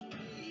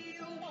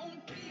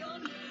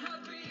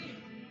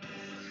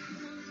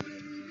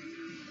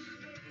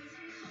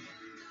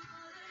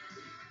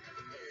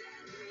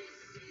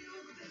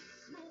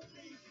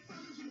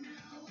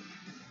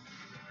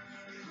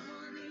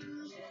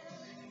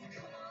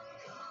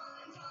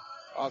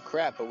Oh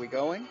crap, are we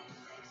going?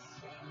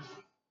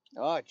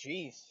 Oh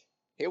jeez.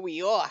 Here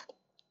we are.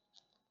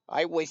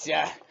 I was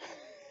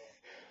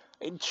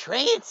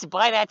entranced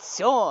by that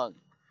song.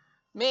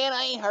 Man,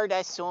 I ain't heard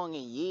that song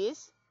in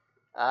years.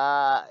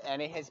 And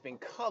it has been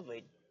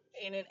covered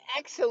in an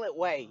excellent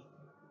way.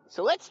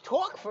 So let's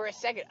talk for a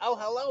second. Oh,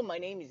 hello, my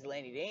name is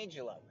Lenny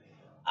D'Angelo.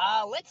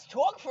 Let's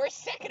talk for a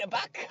second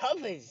about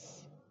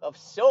covers of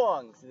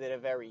songs that are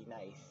very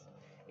nice.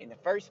 In the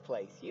first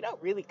place, you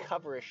don't really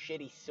cover a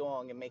shitty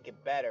song and make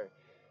it better.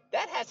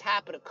 That has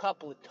happened a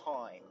couple of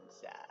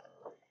times.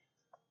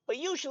 But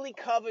usually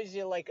covers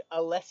are like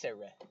a lesser.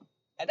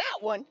 And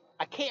that one,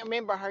 I can't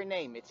remember her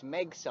name. It's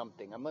Meg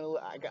something. I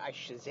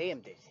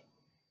Shazammed it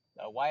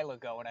a while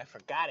ago and I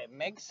forgot it.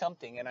 Meg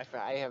something, and I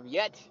have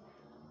yet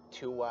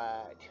to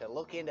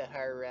look into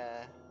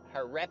her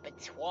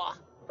repertoire,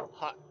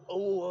 her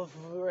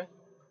oeuvre,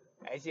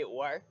 as it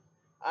were.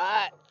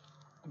 Uh,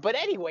 but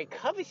anyway,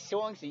 cover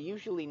songs are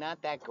usually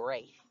not that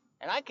great,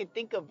 and I could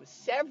think of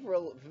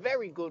several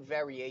very good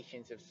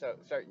variations of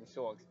certain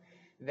songs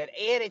that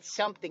added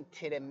something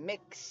to the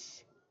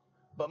mix.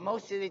 But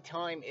most of the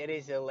time, it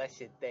is a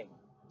lesser thing.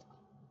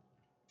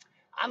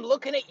 I'm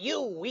looking at you,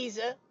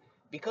 Weezer,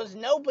 because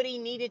nobody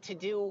needed to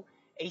do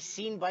a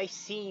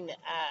scene-by-scene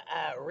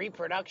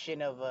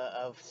reproduction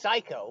of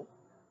Psycho,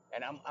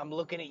 and I'm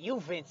looking at you,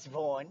 Vince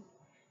Vaughn.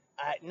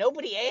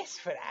 Nobody asked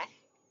for that,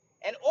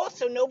 and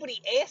also nobody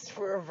asked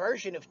for a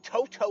version of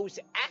Toto's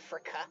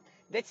Africa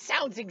that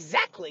sounds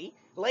exactly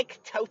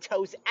like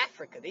Toto's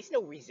Africa. There's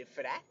no reason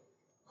for that.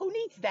 Who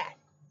needs that?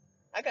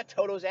 I got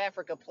Toto's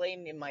Africa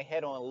playing in my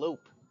head on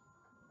loop.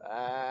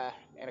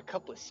 And a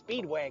couple of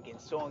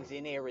Speedwagon songs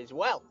in there as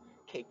well.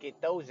 Can't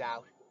get those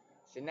out.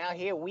 So now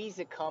here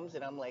Weezer comes,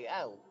 and I'm like,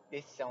 oh,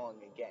 this song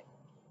again.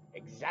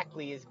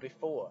 Exactly as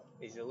before.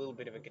 There's a little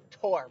bit of a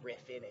guitar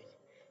riff in it.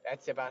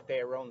 That's about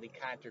their only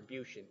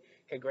contribution.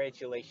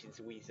 Congratulations,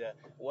 Weezer.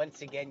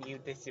 Once again, you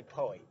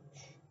disappoint.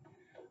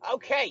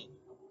 Okay,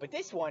 but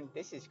this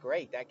is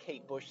great. That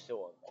Kate Bush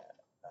song.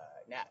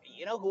 Now,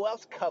 you know who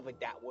else covered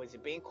that? Was a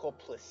band called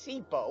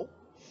Placebo.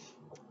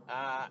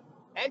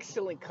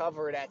 Excellent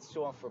cover of that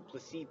song for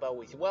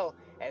Placebo as well,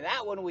 and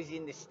that one was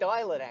in the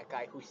style of that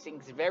guy who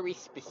sings very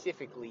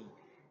specifically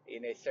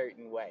in a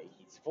certain way.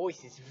 His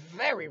voice is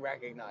very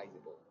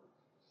recognizable.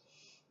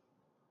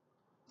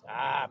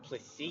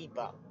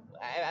 Placebo.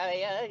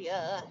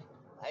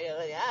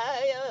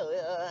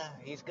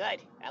 He's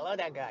good. I love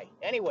that guy.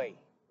 Anyway,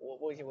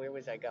 where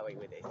was I going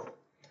with this?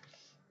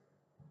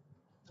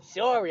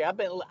 Sorry, I've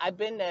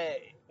been.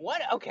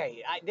 What?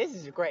 Okay, this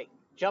is great.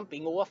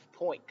 Jumping off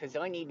point because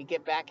I need to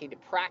get back into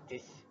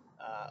practice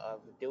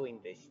of doing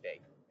this thing,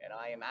 and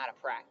I am out of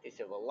practice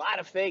of a lot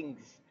of things.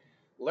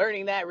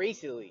 Learning that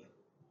recently.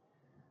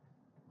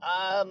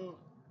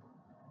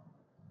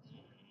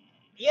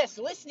 Yes,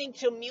 listening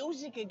to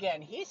music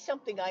again. Here's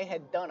something I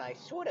had done. I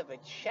sort of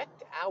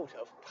checked out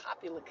of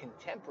popular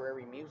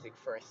contemporary music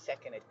for a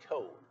second or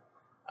two,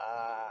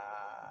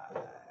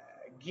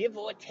 give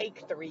or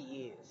take 3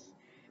 years,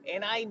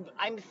 and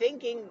I'm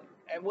thinking.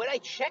 And when I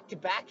checked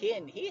back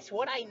in, here's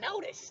what I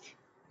noticed.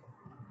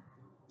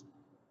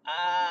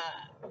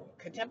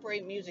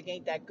 Contemporary music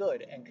ain't that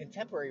good, and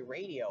contemporary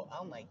radio,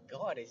 oh my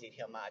God, is it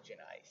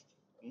homogenized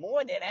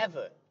more than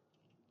ever.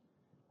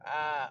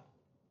 Uh,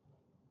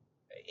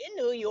 in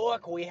New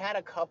York, we had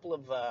a couple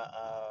of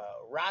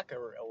rock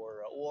or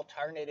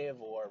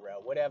alternative or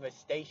whatever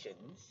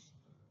stations.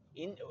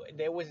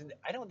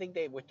 I don't think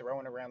they were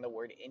throwing around the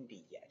word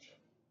indie yet.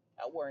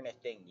 Weren't a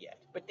thing yet.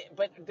 But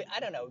I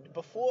don't know.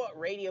 Before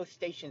radio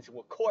stations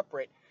were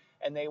corporate,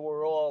 and they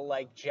were all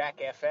like Jack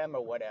FM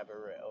or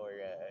whatever, or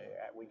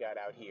we got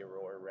out here,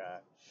 or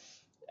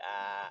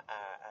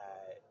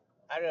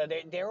I don't know.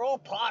 They're all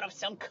part of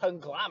some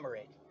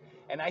conglomerate,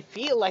 and I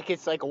feel like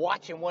it's like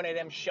watching one of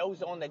them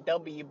shows on the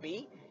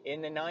WB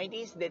in the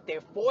 '90s that they're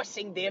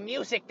forcing their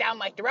music down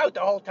my throat the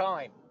whole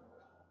time.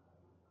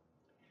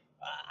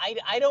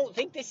 I don't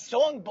think this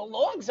song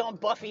belongs on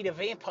Buffy the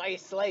Vampire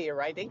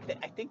Slayer. I think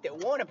that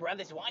Warner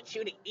Brothers wants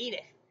you to eat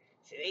it,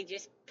 so they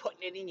just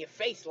putting it in your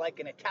face like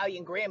an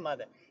Italian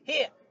grandmother.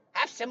 Here,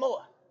 have some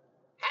more.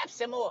 Have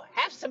some more.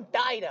 Have some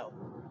Dido.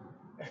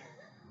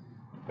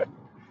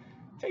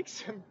 Take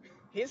some.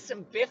 Here's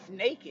some Biff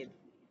naked.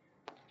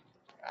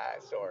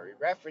 Sorry,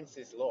 reference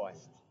is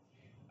lost.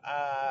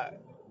 Uh,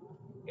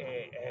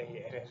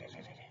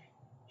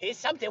 here's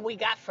something we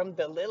got from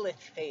the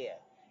Lilith Fair.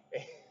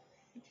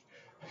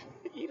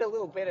 Eat a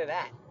little bit of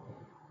that.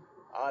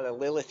 The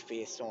Lilith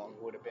Fair song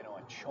would have been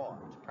on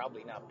Charmed,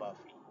 probably not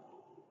Buffy.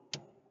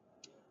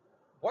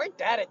 Weren't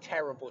that a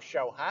terrible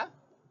show, huh?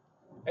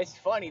 It's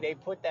funny, they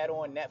put that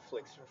on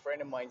Netflix. A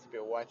friend of mine's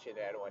been watching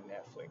that on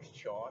Netflix,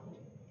 Charmed.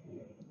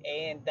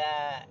 And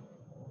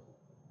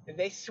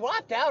they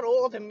swapped out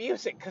all the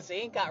music because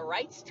they ain't got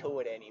rights to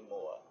it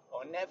anymore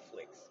on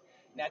Netflix.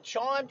 Now,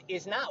 Charmed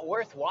is not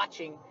worth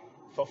watching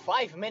for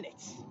 5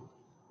 minutes.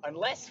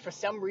 Unless for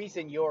some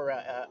reason you're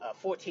a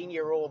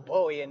 14-year-old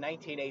boy in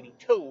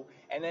 1982,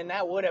 and then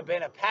that would have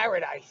been a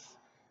paradise.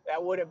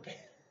 That would have been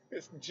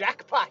this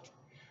jackpot.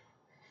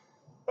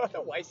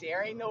 Otherwise,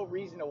 there ain't no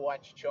reason to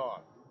watch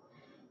Charmed.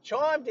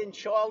 Charmed and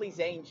Charlie's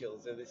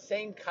Angels are the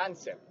same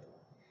concept.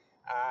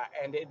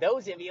 And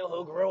those of you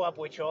who grew up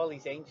with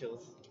Charlie's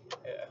Angels,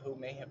 who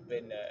may have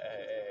been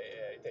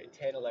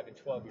 10, 11,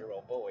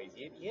 12-year-old boys,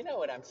 you know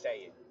what I'm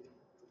saying.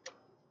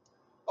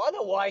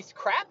 Otherwise,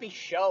 crappy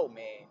show,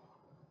 man.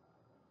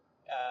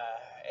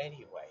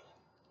 Anyway,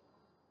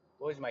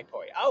 what was my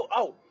point?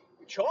 Oh,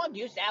 Charmed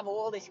used to have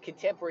all this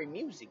contemporary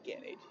music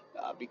in it.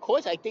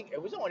 Because I think it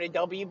was on a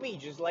WB,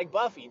 just like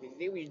Buffy.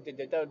 The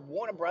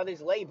Warner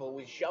Brothers label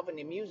was shoving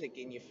the music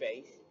in your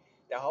face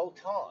the whole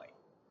time,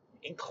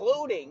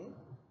 including,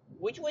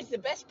 which was the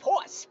best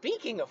part.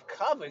 Speaking of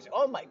covers,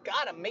 oh my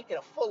God, I'm making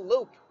a full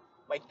loop.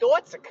 My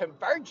thoughts are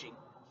converging.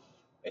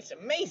 It's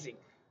amazing.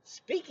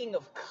 Speaking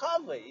of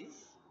covers,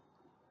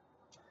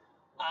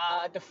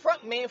 the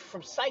front man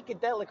from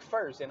Psychedelic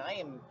Furs, and I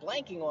am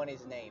blanking on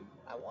his name.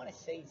 I want to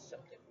say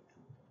something.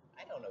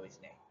 I don't know his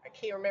name. I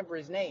can't remember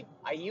his name.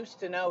 I used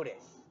to know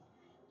this.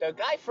 The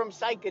guy from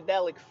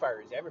Psychedelic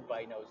Furs,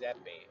 everybody knows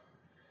that band.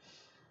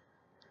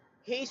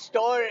 He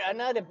started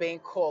another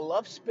band called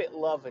Love Spit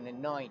Love in the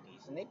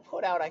 90s, and they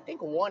put out, I think,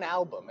 one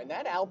album, and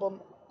that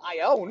album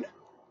I own.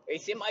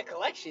 It's in my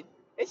collection.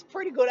 It's a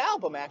pretty good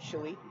album,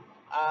 actually.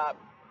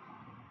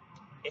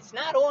 It's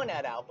not on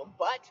that album,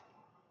 but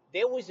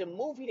there was a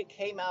movie that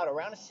came out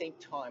around the same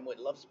time when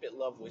Love Spit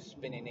Love was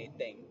spinning their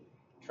thing,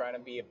 trying to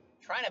be a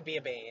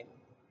band.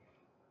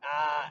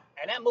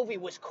 And that movie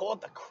was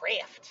called The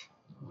Craft.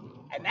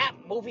 And that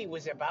movie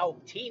was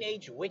about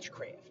teenage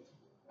witchcraft.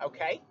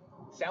 Okay?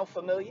 Sound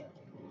familiar?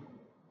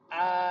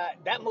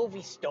 That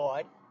movie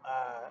starred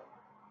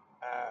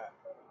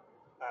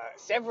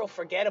several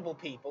forgettable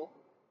people.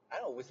 I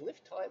don't know, was Liv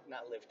Tyler?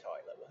 Not Liv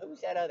Tyler. Who's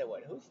that other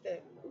one? Who's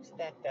that?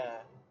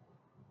 Gosh,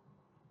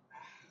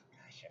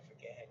 I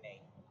forget her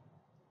name.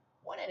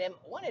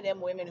 One of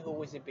them women who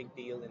was a big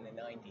deal in the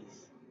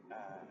 90s.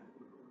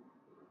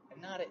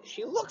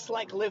 She looks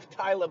like Liv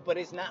Tyler, but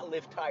is not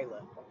Liv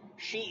Tyler.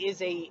 She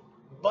is a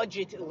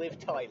budget Liv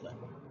Tyler.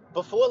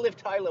 Before Liv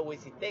Tyler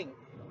was a thing,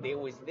 there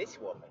was this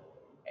woman,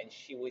 and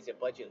she was a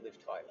budget Liv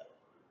Tyler.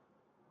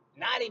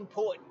 Not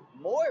important.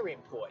 More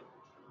important.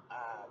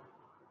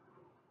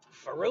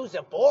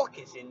 Fairuza Balk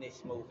is in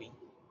this movie.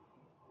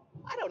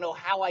 I don't know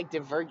how I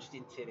diverged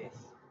into this.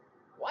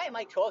 Why am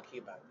I talking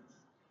about this?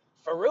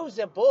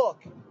 Fairuza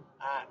Balk,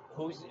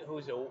 who's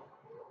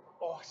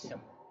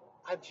awesome.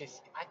 I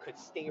could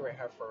stare at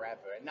her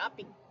forever, and not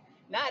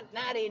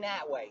in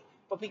that way,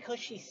 but because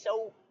she's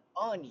so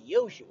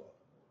unusual.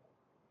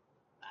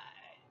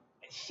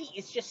 She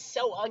is just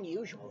so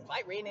unusual. If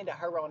I ran into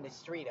her on the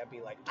street, I'd be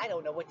like, I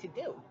don't know what to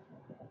do.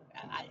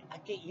 I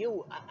get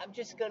you. I'm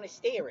just gonna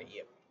stare at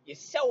you. You're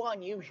so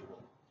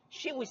unusual.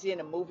 She was in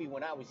a movie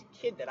when I was a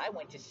kid that I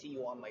went to see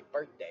on my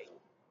birthday.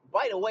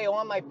 By the way,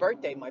 on my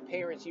birthday, my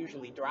parents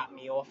usually drop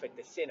me off at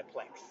the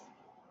Cineplex.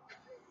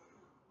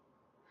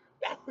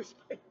 That was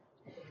my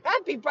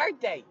happy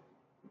birthday.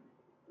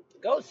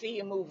 Go see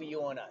a movie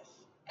on us.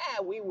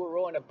 We were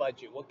on a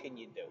budget. What can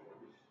you do?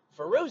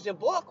 Fairuza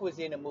Balk was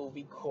in a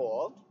movie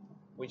called,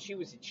 when she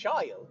was a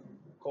child,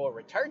 called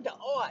Return to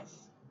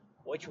Oz,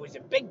 which was a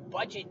big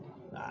budget,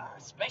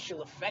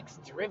 special effects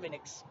driven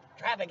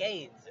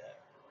extravaganza.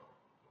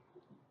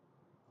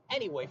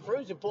 Anyway,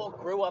 Fairuza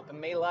Balk grew up and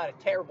made a lot of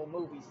terrible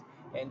movies,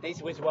 and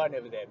this was one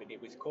of them, and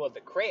it was called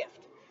The Craft.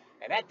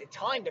 And at the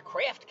time The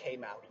Craft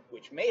came out,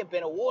 which may have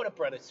been a Warner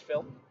Brothers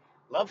film,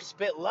 Love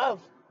Spit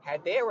Love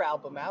had their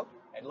album out,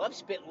 and Love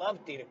Spit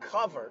Love did a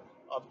cover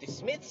of the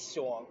Smiths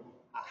song,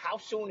 How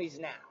Soon Is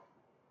Now.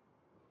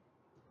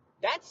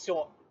 That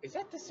song, is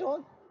that the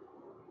song?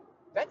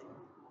 That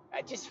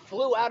just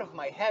flew out of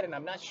my head, and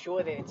I'm not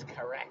sure that it's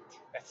correct.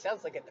 That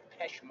sounds like a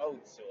Depeche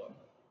Mode song.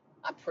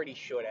 I'm pretty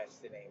sure that's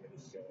the name of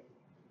the song.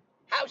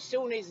 How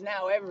Soon Is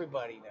Now,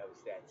 everybody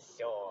knows that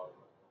song.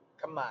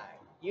 Come on,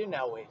 you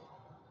know it.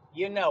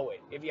 You know it.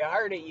 If you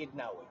heard it, you'd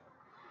know it.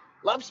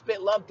 Love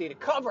Spit Love did a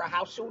cover of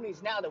How Soon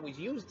Is Now that was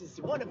used as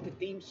one of the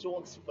theme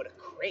songs for The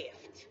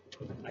Craft,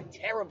 a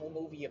terrible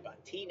movie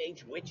about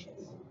teenage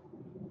witches.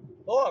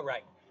 All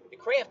right, The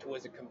Craft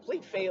was a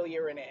complete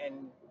failure, and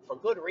for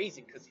good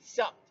reason, because it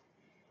sucked.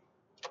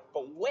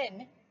 But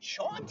when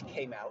Charmed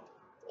came out,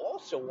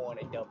 also on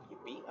a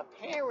WB,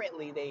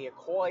 apparently they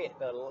acquired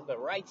the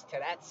rights to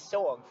that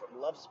song from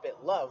Love Spit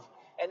Love,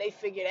 and they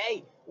figured,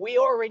 hey, we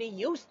already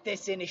used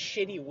this in a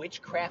shitty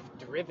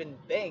witchcraft-driven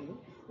thing.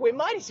 We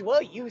might as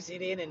well use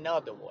it in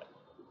another one.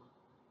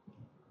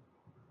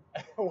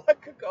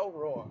 What could go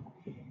wrong?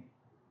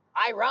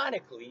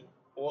 Ironically,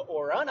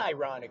 or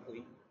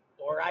unironically,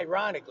 or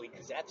ironically,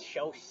 because that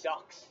show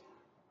sucks.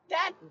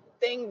 That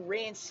thing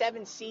ran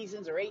 7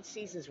 seasons or 8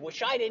 seasons,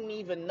 which I didn't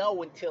even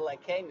know until I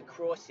came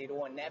across it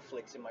on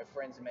Netflix and my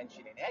friends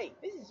mentioned it. Hey,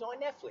 this is on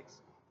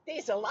Netflix.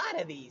 There's a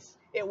lot of these.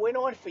 It went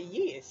on for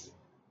years.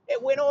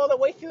 It went all the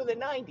way through the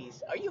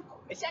 90s.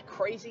 Is that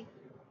crazy?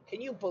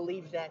 Can you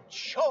believe that?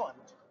 Charmed,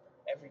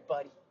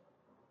 everybody.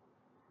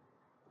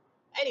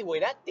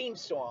 Anyway, that theme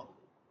song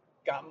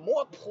got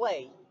more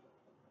play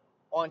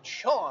on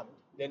Charmed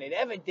than it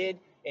ever did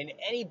in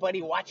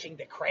anybody watching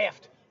The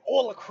Craft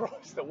all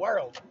across the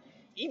world.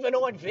 Even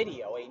on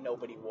video, ain't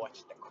nobody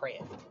watched The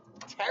Craft.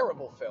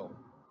 Terrible film.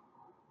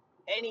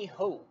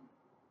 Anywho,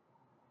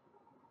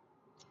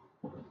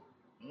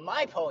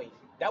 my point,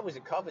 that was a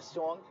cover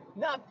song.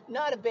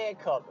 Not a bad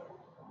cover.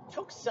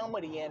 Took some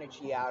of the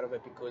energy out of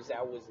it because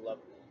that was love.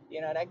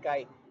 You know,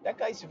 that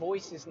guy's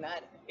voice is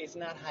not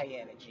high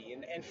energy,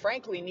 and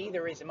frankly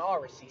neither is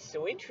Morrissey.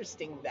 So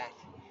interesting that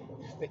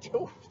the two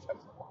of them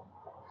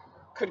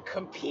could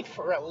compete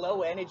for a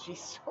low energy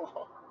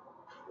song.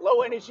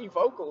 Low energy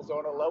vocals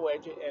on a low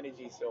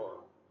energy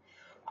song.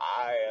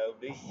 I am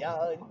the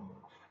sun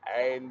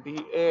and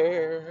the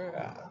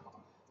air.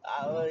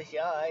 I will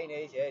shine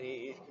as it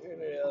is.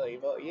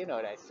 You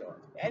know that song.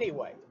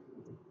 Anyway,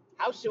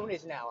 how soon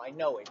is now? I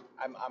know it.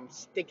 I'm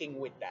sticking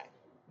with that.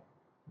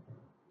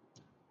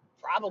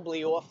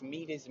 Probably off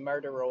Meet Is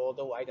Murderer,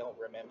 although I don't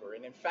remember.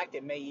 And in fact,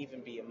 it may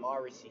even be a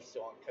Morrissey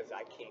song because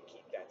I can't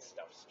keep that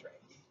stuff straight.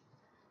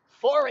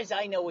 Far as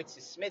I know, it's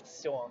a Smith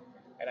song,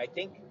 and I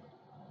think,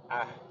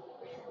 uh,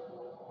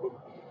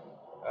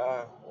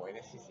 boy,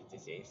 this is a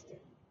disaster.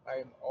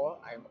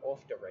 I'm off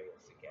the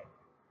rails again.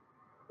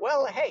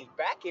 Well, hey,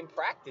 back in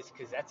practice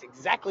because that's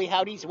exactly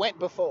how these went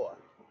before.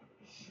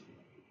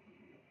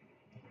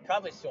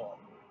 Cover song.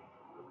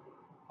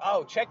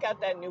 Oh, check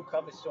out that new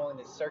cover song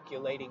that's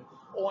circulating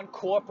on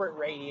corporate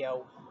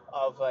radio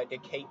of the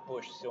Kate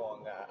Bush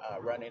song,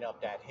 Running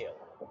Up That Hill.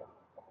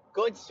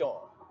 Good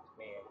song,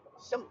 man.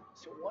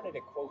 One of the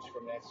quotes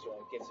from that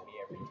song gets me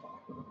every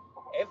time.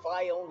 If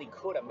I only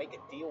could, I'd make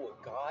a deal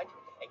with God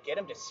and get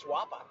him to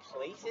swap our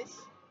places.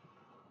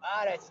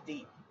 Ah, that's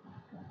deep.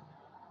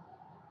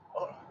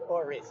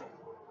 Or is it?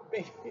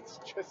 Maybe it's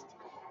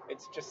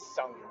just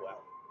sung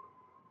well.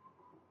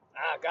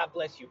 Ah, God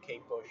bless you,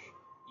 Kate Bush.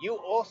 You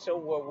also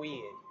were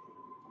weird.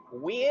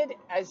 Weird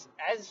as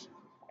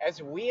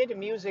weird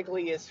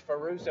musically as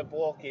Fairuza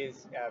Balk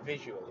is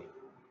visually.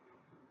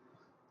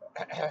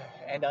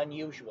 And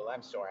unusual.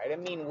 I'm sorry. I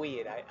didn't mean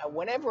weird.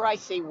 Whenever I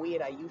say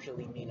weird, I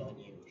usually mean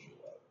unusual.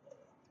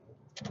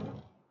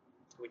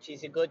 Which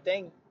is a good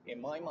thing.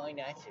 In my mind,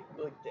 that's a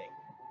good thing.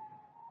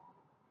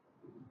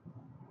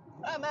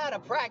 I'm out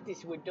of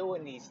practice with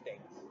doing these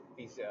things,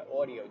 these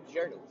audio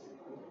journals.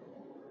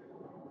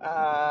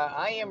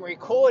 I am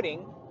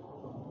recording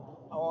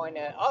on,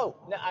 no,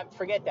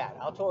 forget that.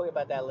 I'll talk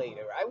about that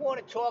later. I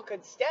want to talk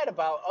instead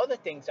about other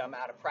things I'm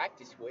out of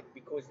practice with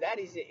because that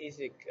is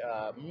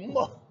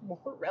more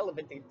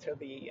relevant to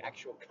the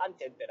actual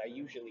content that I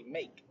usually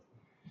make.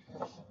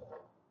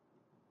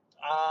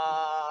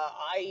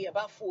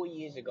 About 4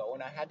 years ago,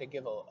 and I had to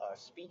give a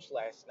speech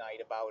last night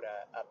about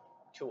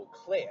to a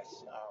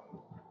class.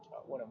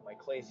 One of my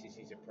classes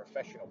is a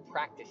professional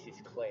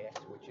practices class,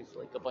 which is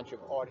like a bunch of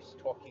artists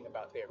talking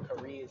about their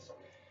careers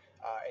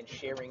and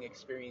sharing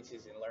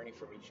experiences and learning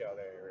from each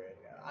other. And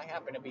I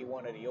happen to be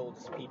one of the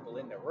oldest people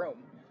in the room.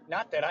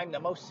 Not that I'm the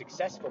most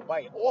successful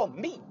by all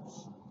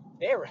means.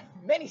 There are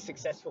many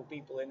successful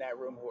people in that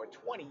room who are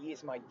 20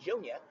 years my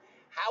junior.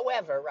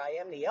 However, I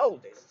am the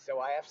oldest, so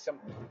I have some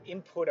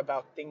input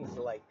about things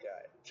like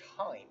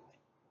time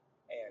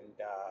and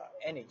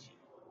energy.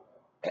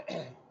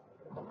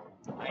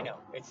 I know,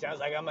 it sounds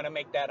like I'm going to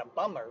make that a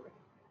bummer,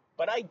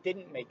 but I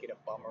didn't make it a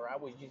bummer. I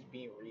was just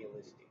being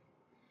realistic.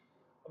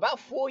 About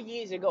 4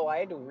 years ago, I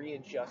had to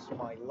readjust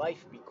my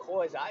life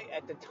because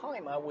at the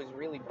time, I was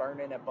really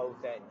burning at both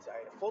ends. I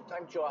had a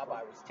full-time job,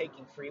 I was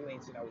taking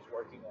freelance, and I was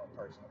working on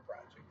personal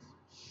projects.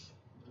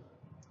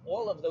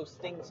 All of those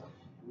things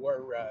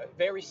were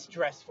very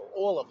stressful,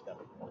 all of them.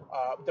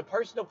 The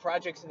personal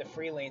projects and the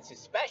freelance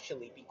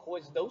especially,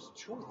 because those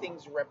two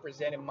things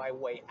represented my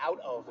way out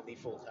of the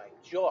full-time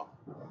job.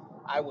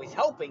 I was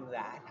hoping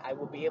that I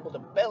would be able to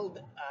build,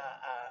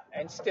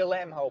 and still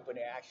am hoping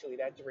it, actually,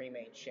 that dream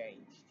ain't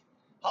changed.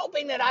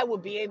 Hoping that I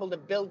would be able to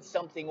build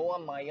something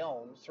on my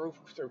own through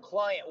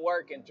client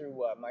work and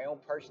through my own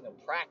personal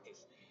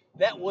practice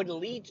that would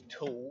lead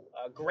to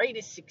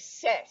greater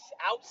success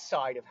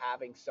outside of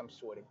having some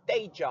sort of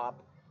day job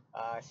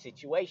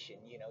situation,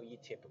 you know, your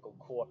typical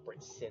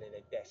corporate sit at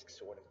a desk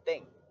sort of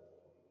thing.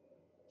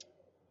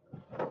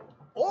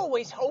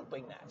 Always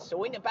hoping that.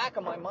 So in the back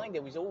of my mind,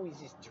 there was always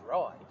this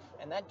drive.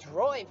 And that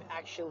drive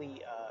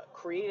actually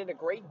created a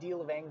great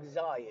deal of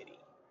anxiety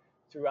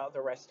throughout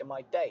the rest of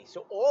my day.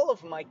 So all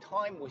of my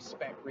time was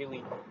spent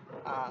really,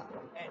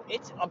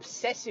 it's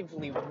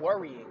obsessively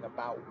worrying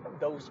about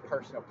those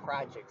personal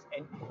projects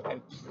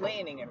and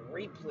planning and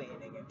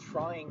replanning and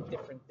trying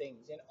different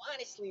things. And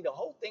honestly, the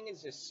whole thing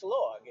is a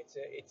slog.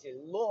 It's a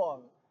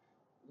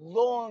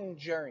long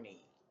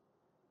journey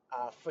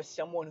for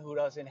someone who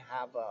doesn't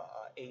have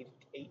 8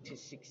 to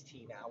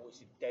 16 hours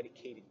of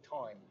dedicated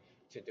time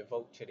to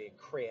devote to their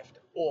craft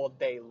all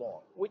day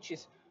long, which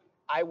is,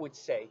 I would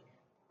say,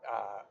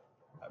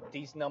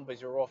 these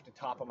numbers are off the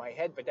top of my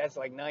head, but that's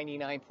like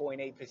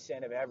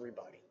 99.8% of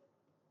everybody.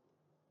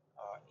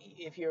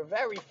 If you're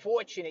very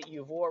fortunate,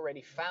 you've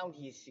already found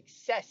your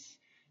success,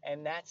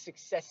 and that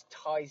success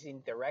ties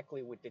in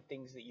directly with the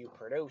things that you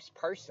produce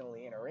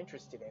personally and are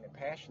interested in and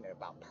passionate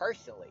about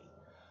personally.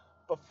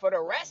 But for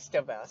the rest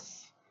of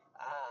us,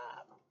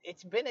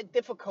 it's been a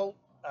difficult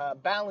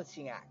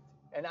balancing act.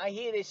 And I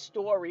hear this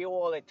story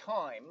all the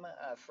time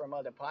from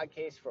other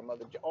podcasts, from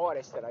other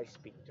artists that I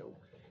speak to,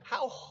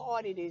 how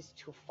hard it is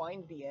to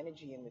find the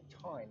energy and the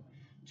time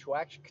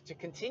to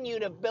continue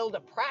to build a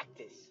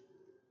practice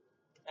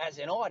as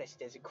an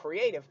artist, as a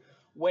creative,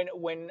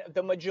 when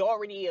the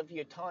majority of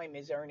your time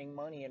is earning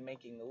money and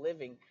making a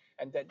living,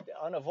 and that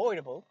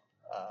unavoidable,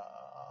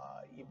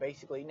 you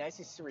basically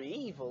necessary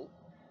evil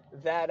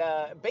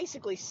that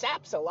basically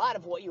saps a lot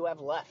of what you have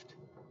left.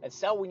 And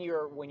so when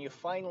you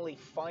finally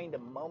find a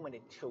moment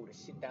or two to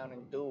sit down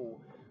and do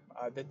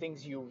the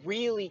things you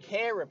really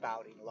care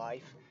about in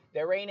life,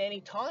 there ain't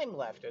any time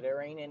left, or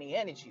there ain't any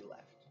energy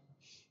left.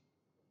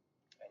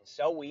 And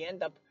so we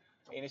end up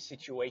in a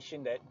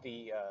situation that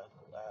the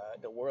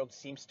world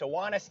seems to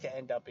want us to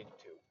end up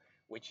into,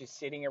 which is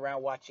sitting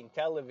around watching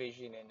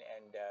television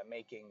and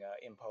making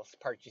impulse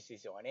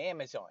purchases on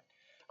Amazon.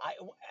 I,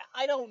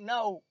 I don't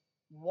know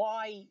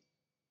why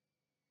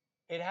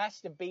it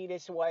has to be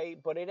this way,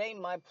 but it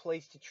ain't my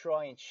place to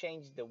try and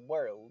change the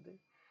world.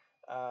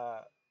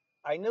 Uh,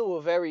 I knew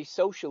a very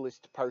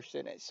socialist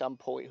person at some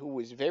point who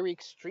was very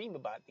extreme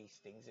about these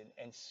things,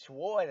 and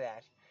swore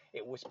that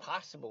it was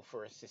possible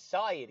for a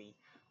society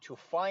to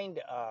find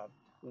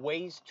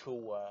ways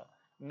to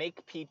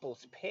make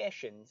people's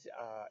passions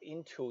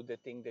into the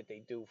thing that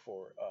they do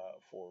for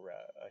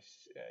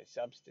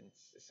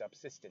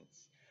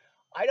subsistence.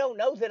 I don't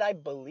know that I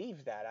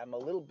believe that. I'm a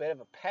little bit of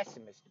a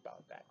pessimist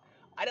about that.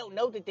 I don't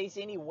know that there's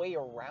any way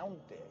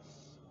around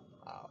this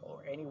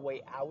or any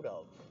way out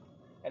of.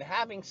 And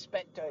having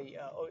spent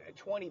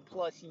 20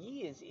 plus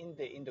years in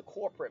the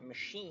corporate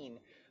machine,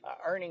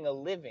 earning a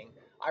living,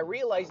 I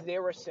realized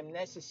there are some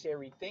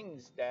necessary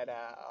things that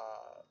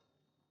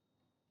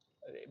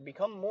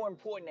become more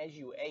important as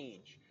you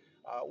age.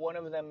 One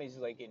of them is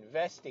like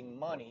investing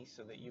money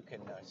so that you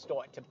can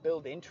start to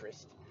build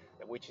interest,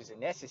 which is a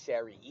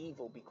necessary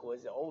evil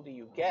because the older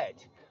you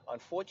get,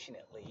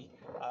 unfortunately,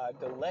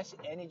 the less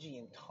energy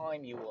and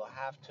time you will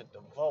have to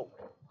devote.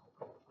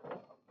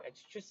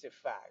 It's just a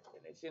fact,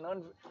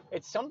 and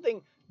it's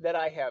something that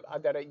I have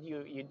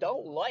you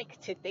don't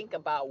like to think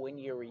about when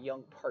you're a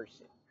young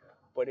person,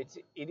 but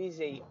it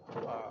is a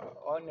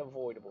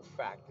unavoidable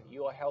fact that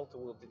your health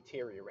will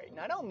deteriorate. And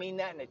I don't mean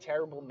that in a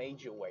terrible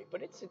major way,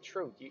 but it's the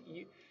truth.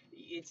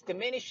 It's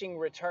diminishing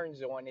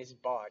returns on his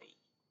body.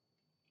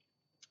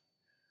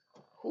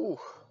 Whew.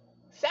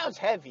 Sounds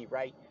heavy,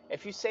 right?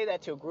 If you say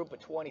that to a group of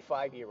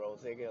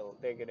 25-year-olds,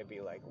 they're gonna be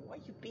like, "Why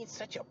you being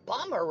such a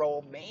bummer,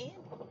 old man?"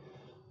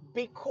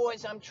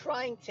 Because I'm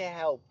trying to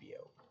help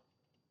you.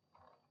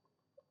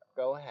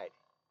 Go ahead.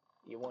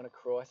 You want to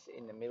cross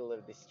in the middle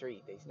of the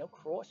street. There's no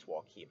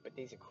crosswalk here, but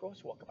there's a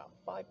crosswalk about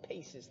 5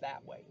 paces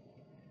that way.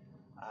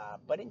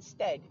 But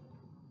instead,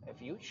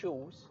 if you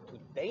choose to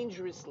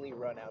dangerously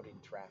run out in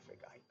traffic,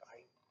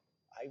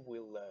 I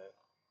will,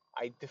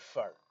 I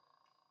defer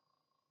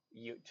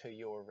you to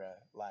your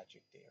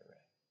logic there.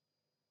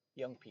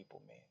 Young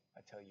people, man,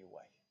 I tell you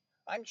what.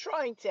 I'm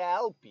trying to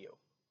help you,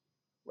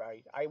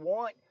 right? I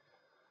want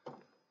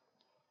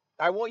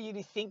you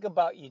to think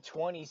about your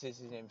 20s as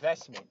an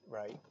investment,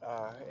 right?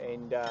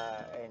 And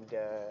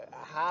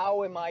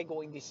how am I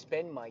going to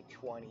spend my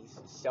 20s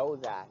so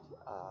that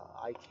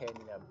I can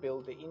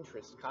build the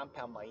interest,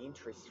 compound my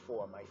interest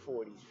for my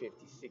 40s,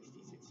 50s,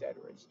 60s,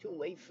 etc. It's too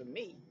late for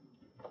me.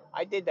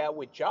 I did that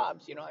with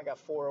jobs. I got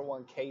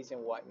 401ks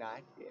and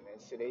whatnot, and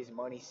so there's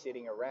money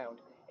sitting around.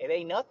 It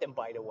ain't nothing,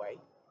 by the way.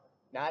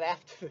 Not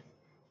after,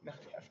 not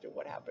after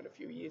what happened a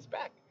few years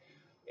back.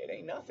 It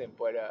ain't nothing,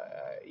 but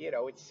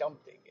it's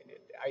something.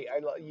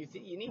 And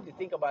you need to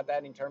think about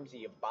that in terms of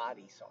your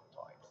body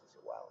sometimes as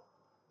well.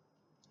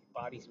 Your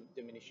body's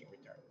diminishing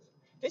returns.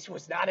 This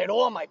was not at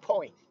all my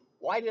point.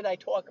 Why did I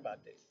talk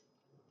about this?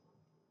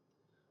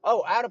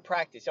 Oh, out of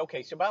practice.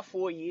 Okay, so about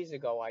 4 years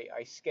ago,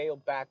 I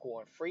scaled back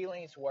on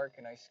freelance work,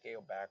 and I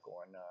scaled back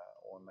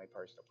on my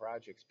personal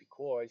projects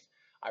because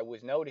I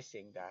was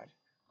noticing that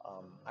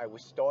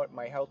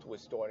my health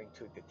was starting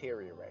to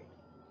deteriorate.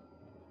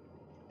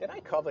 Did I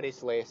cover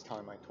this last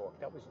time I talked?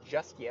 That was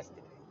just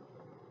yesterday.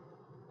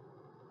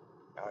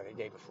 Oh, the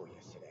day before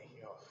yesterday.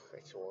 Oh,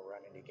 it's all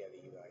running together,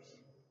 you guys.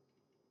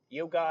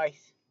 You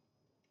guys.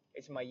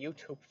 It's my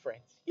YouTube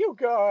friends. You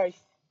guys.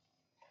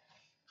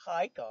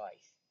 Hi,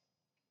 guys.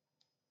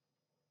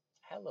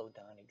 Hello,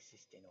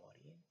 non-existent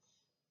audience.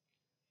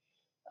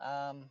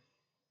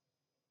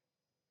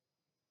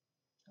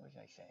 What was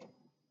I saying?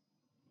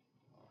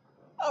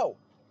 Oh,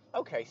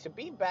 okay. So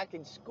being back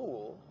in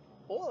school,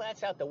 all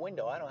that's out the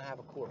window. I don't have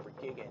a corporate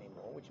gig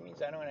anymore, which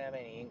means I don't have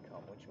any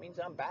income, which means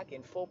I'm back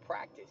in full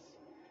practice,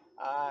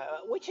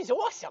 which is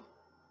awesome.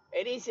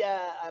 It is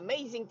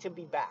amazing to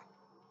be back.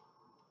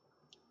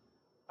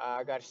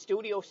 I got a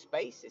studio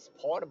space. It's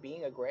part of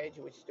being a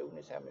graduate student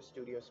is having a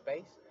studio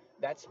space.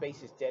 That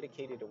space is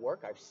dedicated to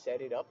work. I've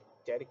set it up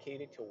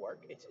dedicated to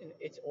work.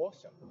 It's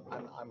awesome.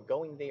 I'm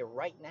going there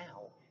right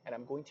now, and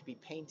I'm going to be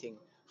painting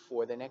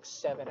for the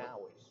next 7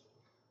 hours.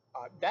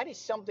 That is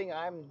something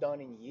I haven't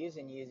done in years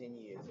and years and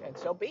years. And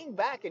so being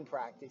back in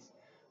practice,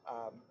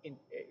 in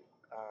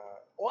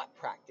art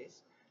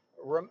practice,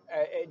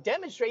 it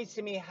demonstrates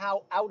to me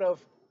how out of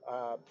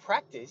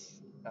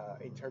practice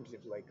in terms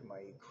of like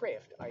my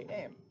craft I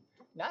am.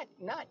 Not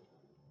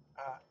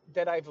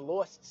that I've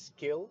lost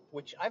skill,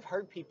 which I've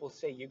heard people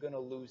say you're going to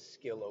lose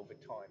skill over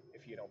time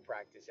if you don't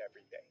practice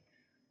every day.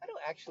 I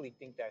don't actually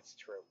think that's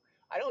true.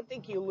 I don't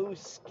think you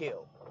lose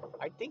skill.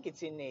 I think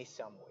it's in there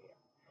somewhere.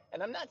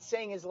 And I'm not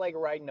saying it's like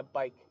riding a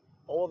bike,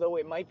 although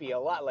it might be a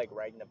lot like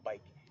riding a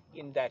bike.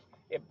 In that,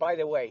 if, by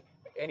the way,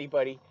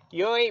 anybody,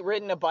 you ain't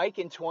ridden a bike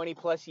in 20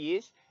 plus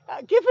years,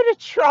 give it a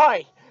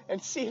try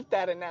and see if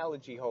that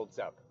analogy holds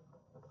up.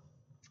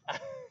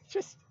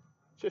 just,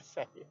 just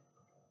saying.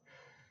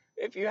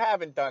 If you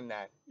haven't done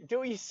that,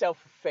 do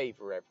yourself a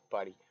favor,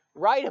 everybody.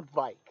 Ride a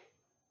bike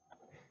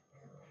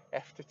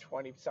after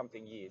 20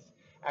 something years,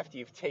 after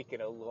you've taken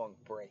a long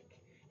break,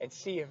 and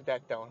see if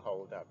that don't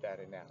hold up, that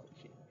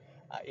analogy.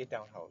 It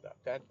don't hold up.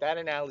 That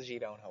analogy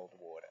don't hold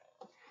water.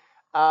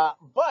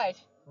 But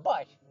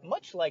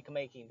much like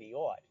making the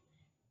art,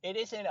 it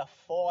isn't a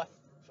fourth.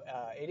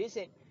 It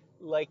isn't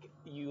like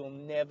you'll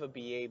never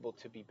be able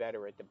to be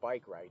better at the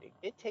bike riding.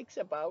 It takes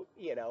about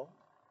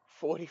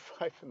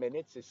 45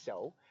 minutes or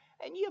so,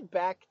 and you're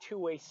back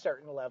to a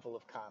certain level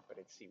of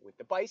competency with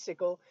the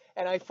bicycle.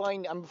 And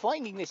I'm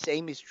finding the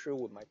same is true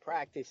with my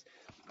practice.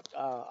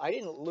 I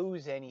didn't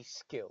lose any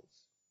skills.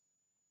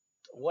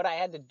 What I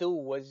had to do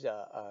was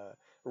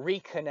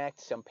reconnect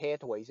some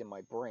pathways in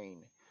my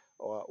brain,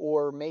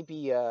 or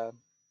maybe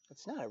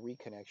it's not a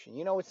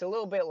reconnection. It's a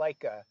little bit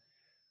like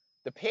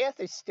the path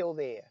is still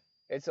there.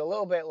 It's a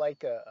little bit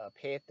like a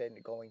path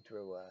that going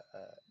through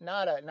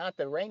not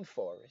the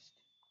rainforest,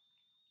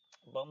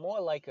 but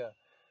more like a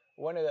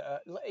one of the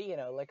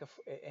like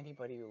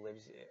anybody who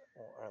lives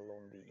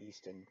along the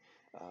eastern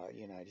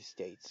United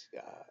States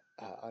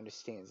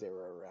understands there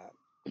are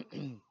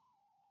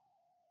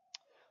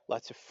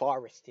lots of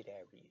forested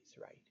areas,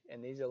 right?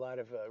 And there's a lot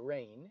of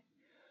rain.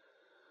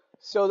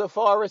 So the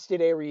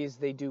forested areas,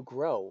 they do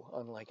grow,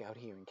 unlike out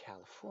here in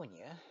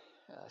California,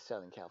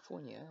 Southern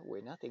California,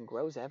 where nothing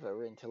grows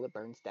ever until it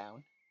burns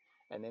down,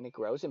 and then it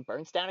grows and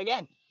burns down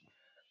again.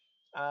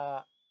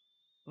 Uh,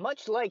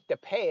 Much like the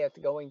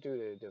path going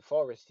through the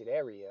forested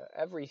area,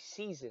 every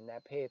season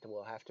that path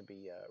will have to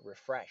be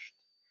refreshed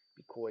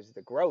because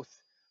the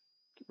growth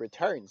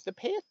returns. The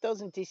path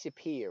doesn't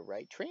disappear,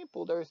 right?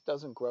 Trampled earth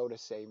doesn't grow the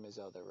same as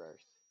other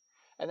earth.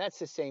 And that's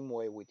the same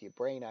way with your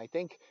brain. I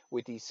think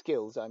with these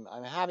skills, I'm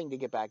having to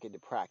get back into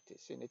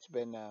practice, and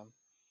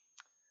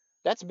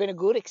that's been a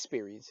good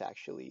experience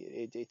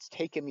actually. It's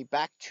taken me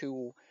back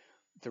to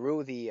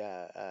through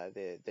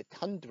the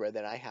tundra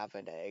that I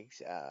haven't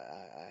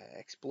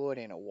explored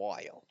in a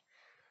while,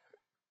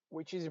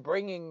 which is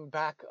bringing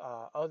back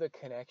other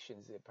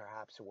connections that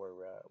perhaps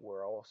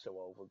were also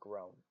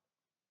overgrown.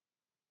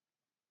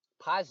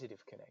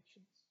 Positive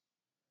connections.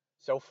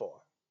 So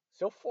far,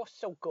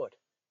 so good.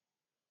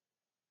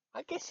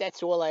 I guess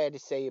that's all I had to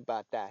say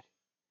about that.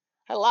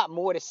 I had a lot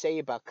more to say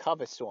about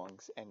cover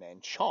songs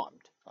and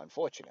Charmed,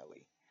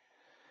 unfortunately.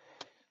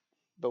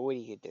 But what do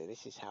you do?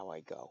 This is how I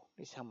go.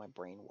 This is how my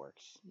brain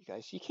works. You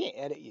guys, you can't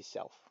edit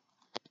yourself.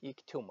 You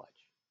too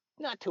much.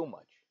 Not too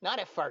much. Not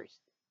at first.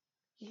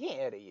 You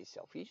can't edit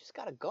yourself. You just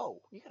gotta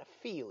go. You gotta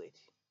feel it.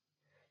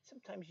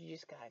 Sometimes you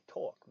just gotta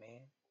talk,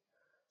 man.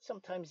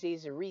 Sometimes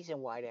there's a reason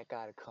why that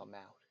gotta come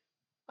out.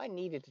 I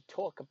needed to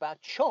talk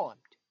about Charmed.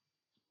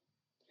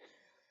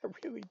 I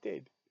really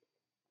did.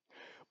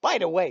 By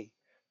the way,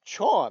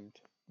 Charmed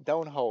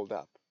don't hold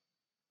up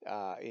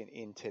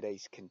in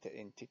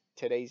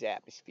today's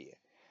atmosphere.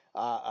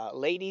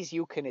 Ladies,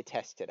 you can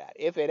attest to that.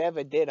 If it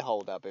ever did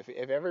hold up, if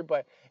every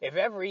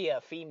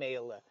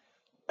female,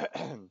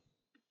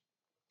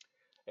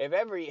 if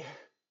every,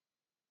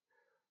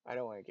 I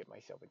don't want to get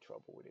myself in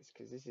trouble with this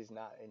because this is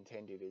not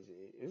intended as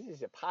this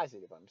is a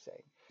positive. I'm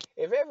saying,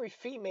 if every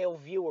female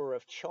viewer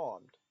of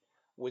Charmed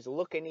was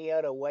looking the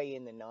other way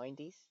in the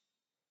 '90s,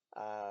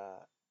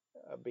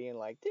 being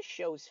like, "This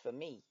show's for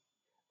me,"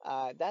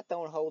 that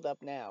don't hold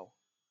up now.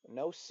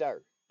 No,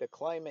 sir. The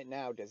climate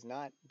now does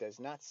not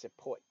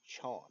support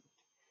Charmed.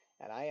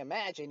 And I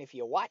imagine if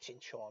you're watching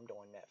Charmed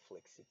on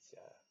Netflix,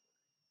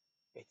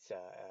 it's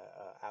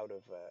out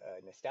of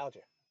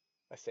nostalgia,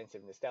 a sense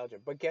of nostalgia.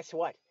 But guess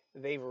what?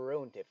 They've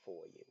ruined it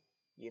for you.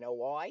 You know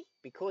why?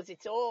 Because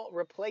it's all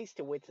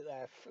replaced with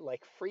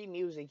like free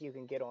music you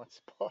can get on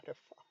Spotify.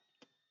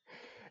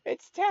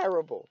 It's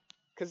terrible.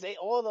 Because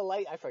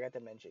I forgot to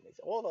mention this,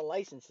 all the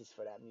licenses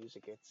for that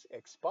music it's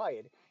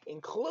expired,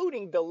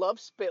 including the Love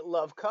Spit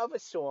Love cover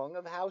song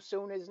of How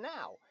Soon Is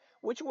Now,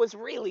 which was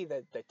really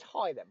the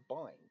tie that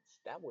binds.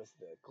 That was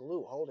the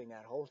glue holding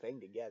that whole thing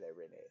together,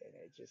 and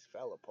it just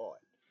fell apart.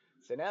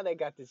 So now they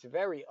got this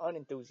very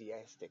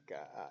unenthusiastic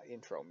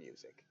intro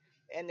music.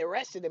 And the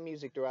rest of the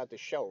music throughout the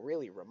show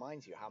really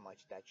reminds you how much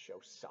that show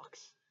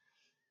sucks.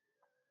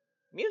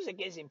 Music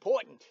is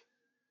important.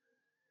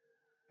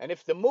 And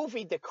if the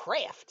movie The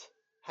Craft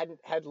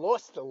had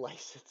lost the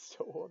license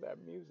to all that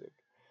music,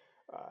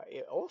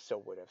 it also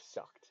would have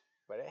sucked.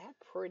 But it had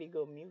pretty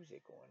good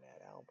music on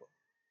that album.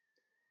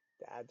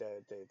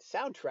 The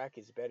soundtrack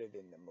is better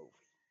than the movie.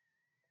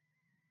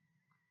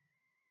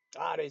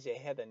 There's a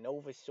Heather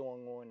Nova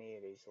song on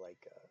there. There's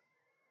like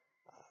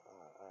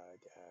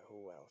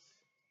who else?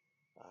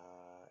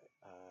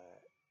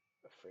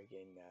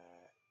 Friggin'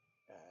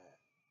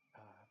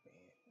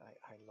 man,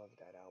 I love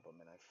that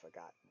album and I've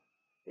forgotten.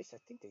 I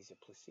think there's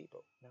a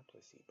placebo, not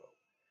placebo.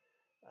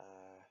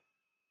 Uh,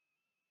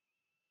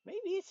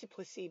 Maybe it's a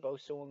placebo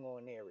song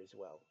on there as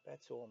well.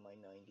 That's all my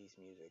 '90s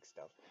music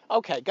stuff.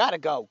 Okay, gotta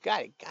go.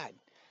 Got it. God,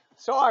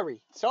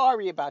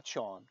 sorry about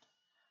Charmed.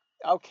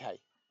 Okay,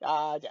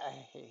 uh,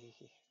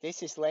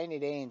 this is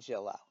Leonard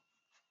Angelo.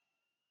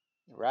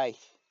 Right.